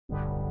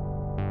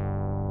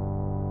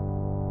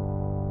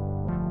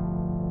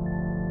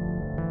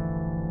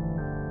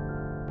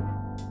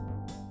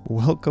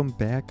Welcome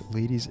back,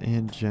 ladies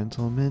and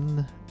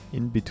gentlemen.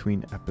 In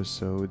between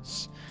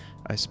episodes,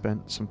 I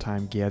spent some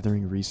time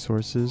gathering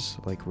resources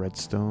like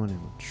redstone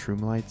and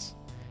shroom lights,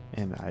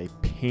 and I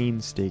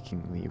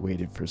painstakingly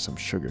waited for some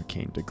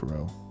sugarcane to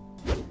grow.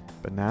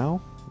 But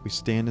now, we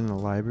stand in the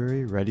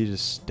library ready to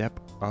step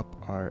up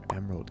our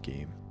emerald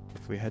game.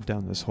 If we head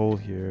down this hole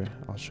here,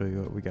 I'll show you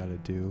what we gotta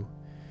do.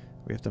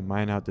 We have to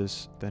mine out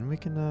this, then we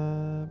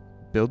can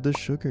build the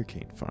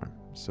sugarcane farm.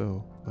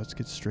 So let's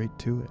get straight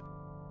to it.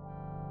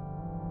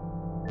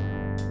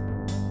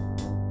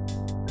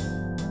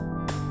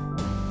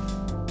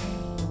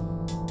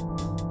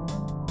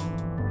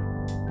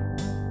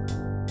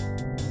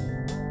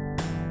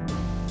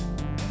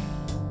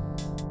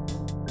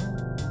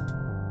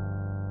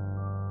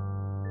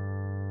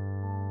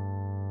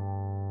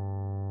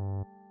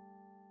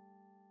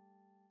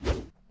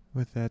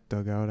 With that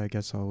dug out, I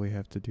guess all we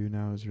have to do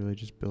now is really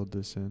just build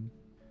this in.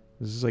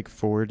 This is like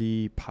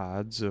 40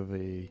 pods of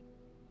a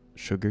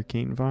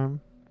sugarcane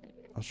farm.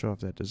 I'll show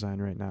off that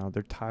design right now.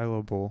 They're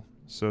tileable,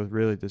 so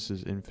really this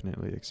is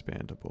infinitely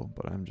expandable,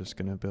 but I'm just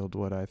gonna build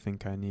what I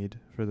think I need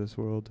for this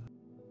world.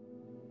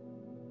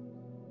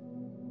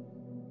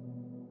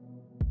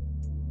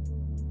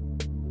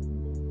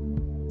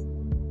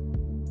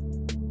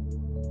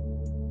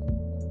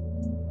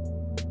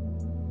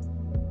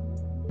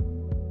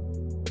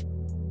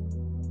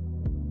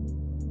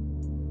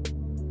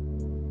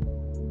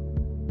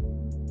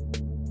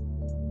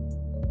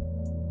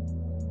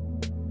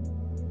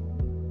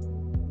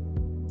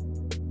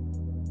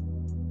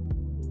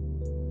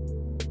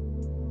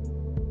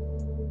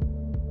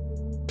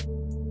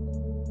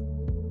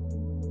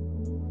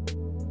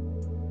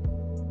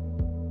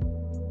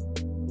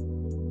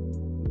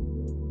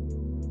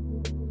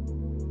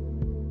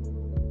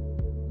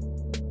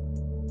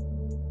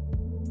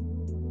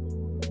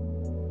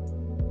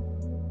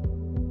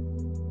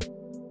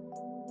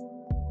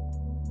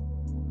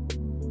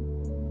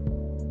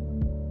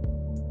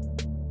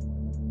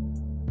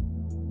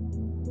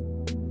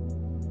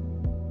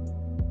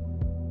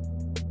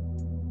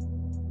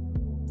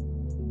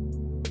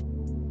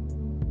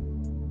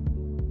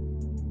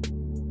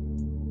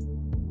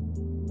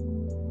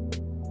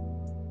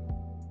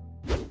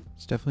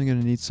 Definitely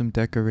going to need some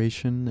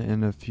decoration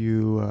and a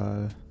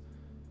few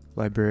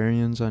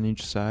librarians on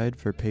each side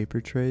for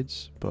paper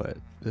trades, but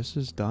this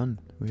is done.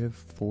 We have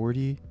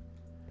 40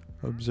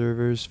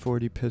 observers,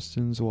 40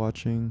 pistons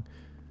watching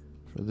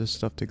for this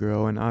stuff to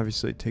grow, and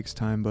obviously it takes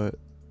time, but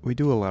we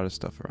do a lot of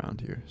stuff around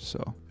here,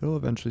 so it'll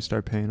eventually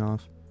start paying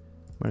off.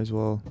 Might as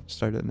well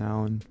start it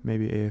now and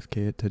maybe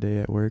AFK it today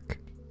at work.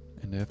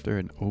 And after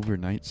an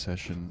overnight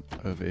session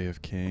of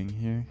AFKing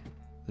here,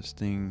 this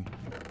thing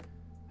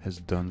has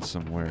done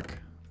some work.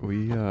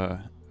 We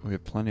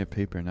have plenty of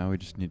paper now. We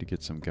just need to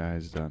get some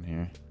guys down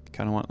here.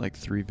 Kind of want like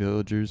 3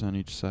 villagers on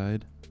each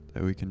side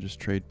that we can just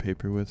trade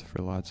paper with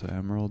for lots of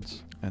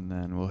emeralds, and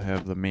then we'll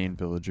have the main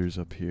villagers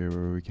up here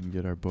where we can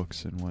get our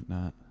books and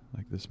whatnot,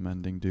 like this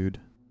mending dude.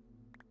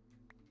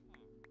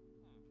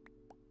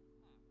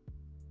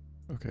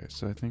 Okay,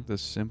 so I think the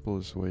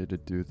simplest way to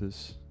do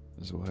this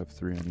is we'll have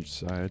 3 on each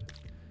side,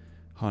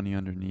 honey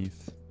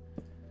underneath,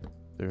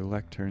 their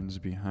lecterns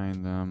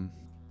behind them.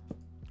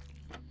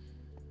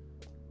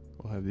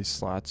 We'll have these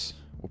slots.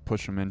 We'll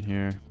push them in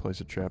here, place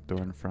a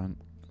trapdoor in front,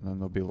 and then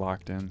they'll be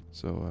locked in.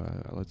 So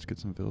let's get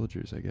some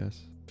villagers, I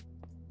guess.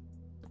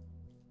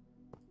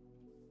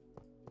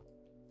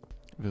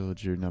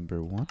 Villager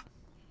number 1.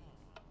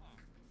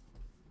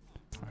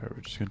 Alright,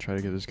 we're just going to try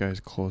to get this guy as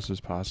close as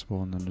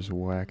possible and then just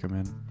whack him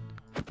in.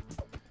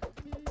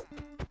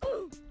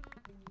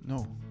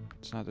 No,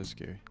 it's not that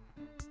scary.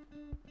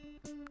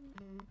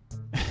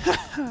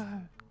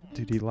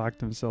 Dude, he locked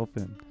himself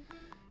in.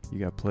 You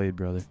got played,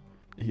 brother.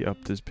 He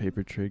upped his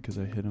paper trade because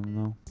I hit him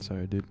though.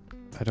 Sorry, dude.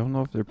 I don't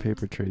know if their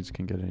paper trades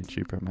can get any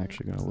cheaper. I'm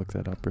actually going to look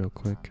that up real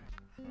quick.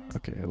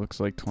 Okay, it looks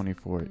like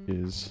 24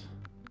 is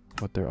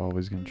what they're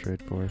always going to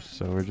trade for.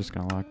 So we're just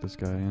going to lock this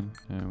guy in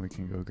and we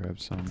can go grab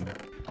some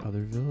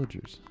other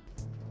villagers.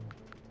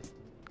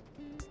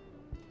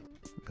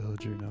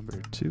 Villager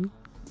number 2.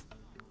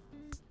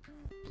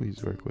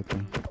 Please work with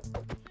me.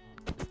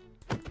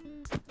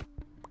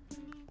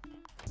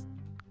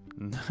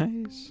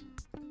 Nice.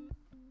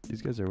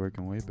 These guys are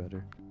working way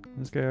better.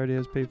 This guy already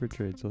has paper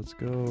trades. Let's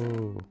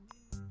go.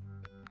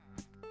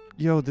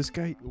 Yo, this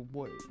guy...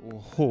 What?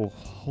 Oh,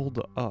 hold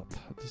up.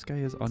 This guy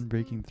has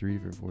Unbreaking 3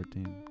 for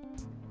 14.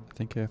 I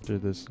think after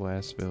this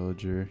last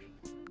villager,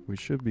 we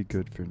should be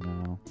good for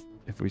now.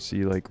 If we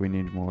see like we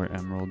need more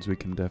emeralds, we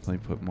can definitely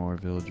put more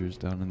villagers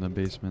down in the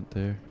basement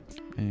there.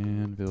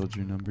 And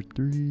villager number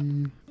 3.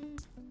 Dude,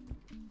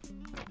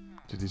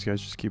 these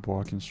guys just keep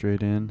walking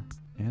straight in.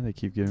 And they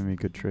keep giving me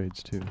good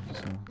trades too,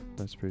 so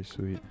that's pretty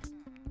sweet.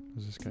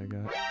 What's this guy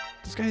got?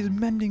 This guy is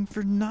mending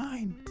for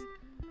 9!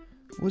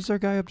 What's our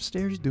guy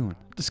upstairs doing?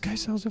 This guy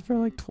sells it for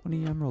like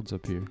 20 emeralds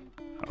up here.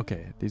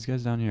 Okay, these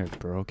guys down here are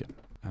broken.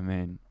 I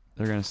mean,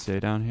 they're gonna stay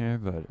down here,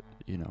 but,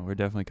 you know, we're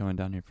definitely coming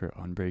down here for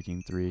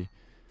Unbreaking 3,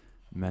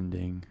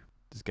 mending.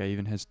 This guy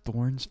even has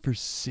thorns for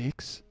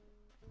 6.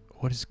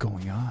 What is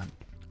going on?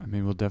 I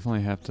mean, we'll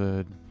definitely have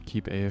to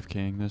keep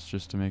AFKing this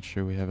just to make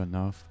sure we have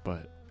enough,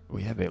 but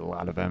we have a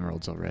lot of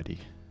emeralds already.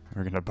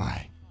 We're gonna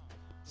buy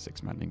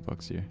 6 mending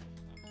books here.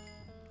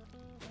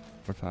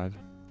 Or 5,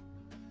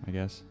 I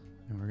guess.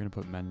 And we're gonna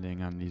put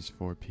mending on these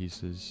 4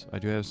 pieces. I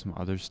do have some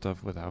other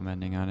stuff without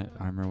mending on it,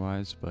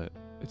 armor-wise, but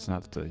it's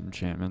not the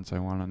enchantments I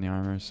want on the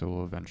armor, so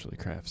we'll eventually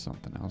craft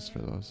something else for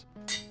those.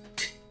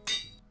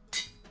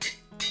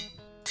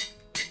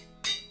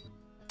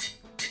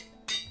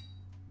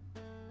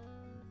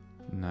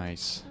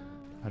 Nice.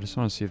 I just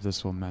want to see if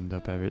this will mend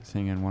up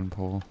everything in one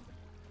pull.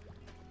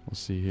 We'll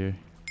see here.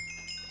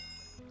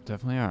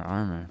 Definitely our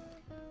armor.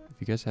 If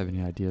you guys have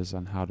any ideas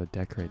on how to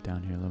decorate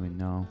down here, let me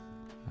know.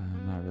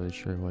 I'm not really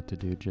sure what to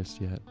do just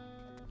yet.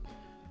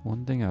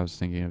 One thing I was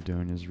thinking of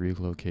doing is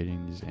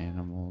relocating these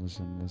animals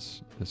in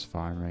this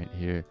farm right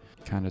here,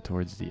 kind of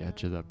towards the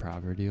edge of the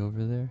property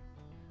over there.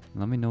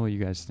 Let me know what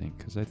you guys think,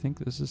 because I think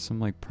this is some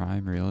like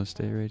prime real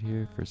estate right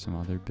here for some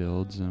other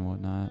builds and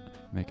whatnot.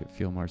 Make it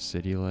feel more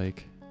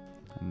city-like.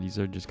 And these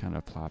are just kind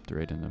of plopped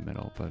right in the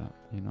middle, but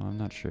you know, I'm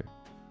not sure.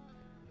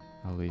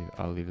 I'll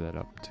leave that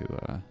up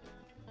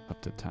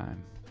to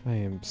time. I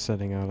am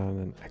setting out on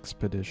an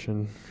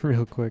expedition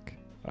real quick.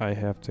 I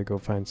have to go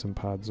find some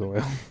pod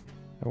soil.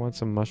 I want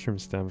some mushroom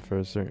stem for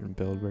a certain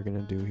build we're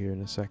gonna do here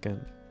in a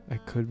second. I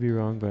could be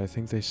wrong, but I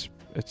think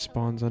it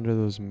spawns under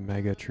those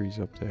mega trees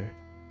up there.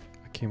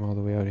 I came all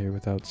the way out here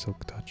without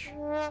silk touch.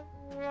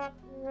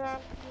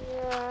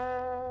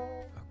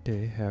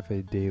 Okay, half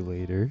a day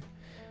later,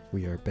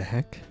 we are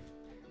back,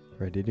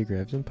 ready to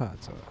grab some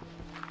pod soil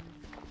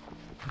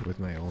with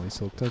my only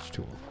silk touch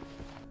tool.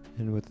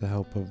 And with the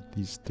help of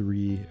these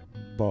 3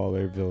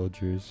 baller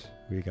villagers,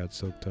 we got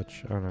silk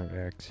touch on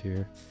our axe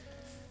here.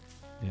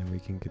 And we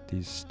can get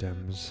these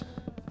stems.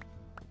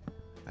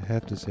 I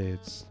have to say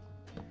it's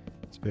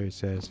very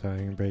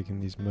satisfying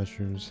breaking these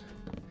mushrooms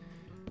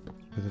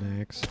with an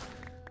axe.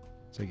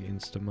 It's like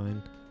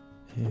insta-mine.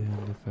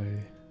 And if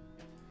I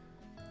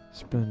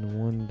spend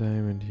 1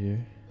 diamond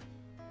here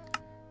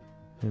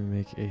and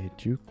make a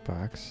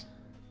jukebox,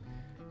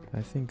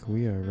 I think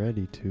we are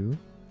ready to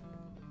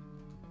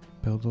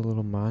build a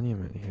little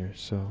monument here.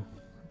 So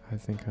I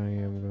think I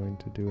am going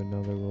to do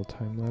another little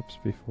time lapse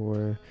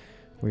before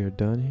we are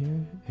done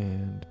here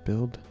and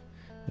build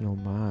an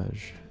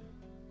homage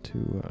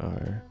to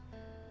our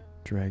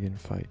dragon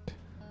fight.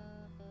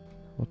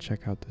 We'll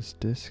check out this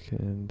disc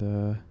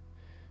and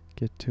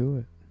get to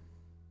it.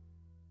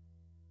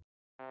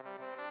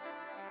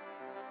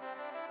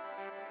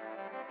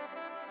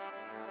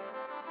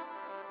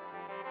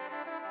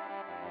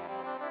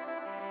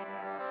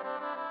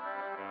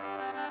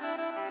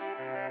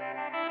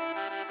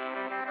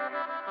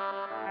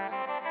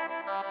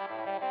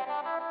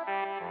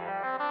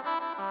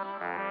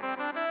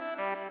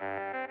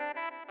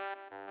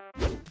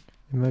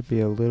 It might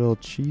be a little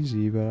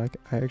cheesy, but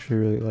I actually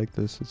really like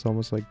this. It's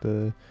almost like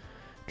the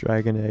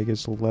dragon egg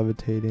is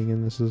levitating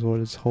and this is what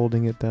is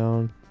holding it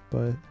down.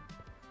 But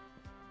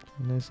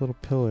a nice little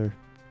pillar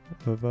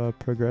of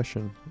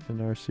progression in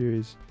our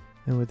series.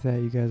 And with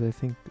that, you guys, I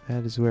think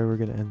that is where we're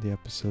going to end the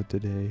episode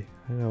today.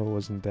 I know it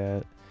wasn't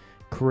that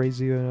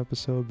crazy of an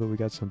episode, but we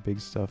got some big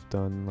stuff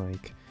done,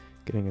 like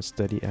getting a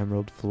steady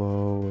emerald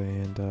flow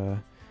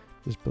and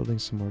just building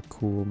some more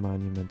cool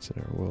monuments in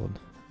our world.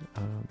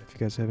 If you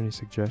guys have any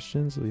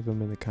suggestions, leave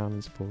them in the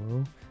comments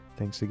below.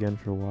 Thanks again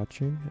for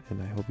watching,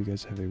 and I hope you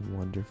guys have a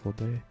wonderful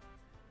day.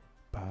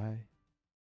 Bye.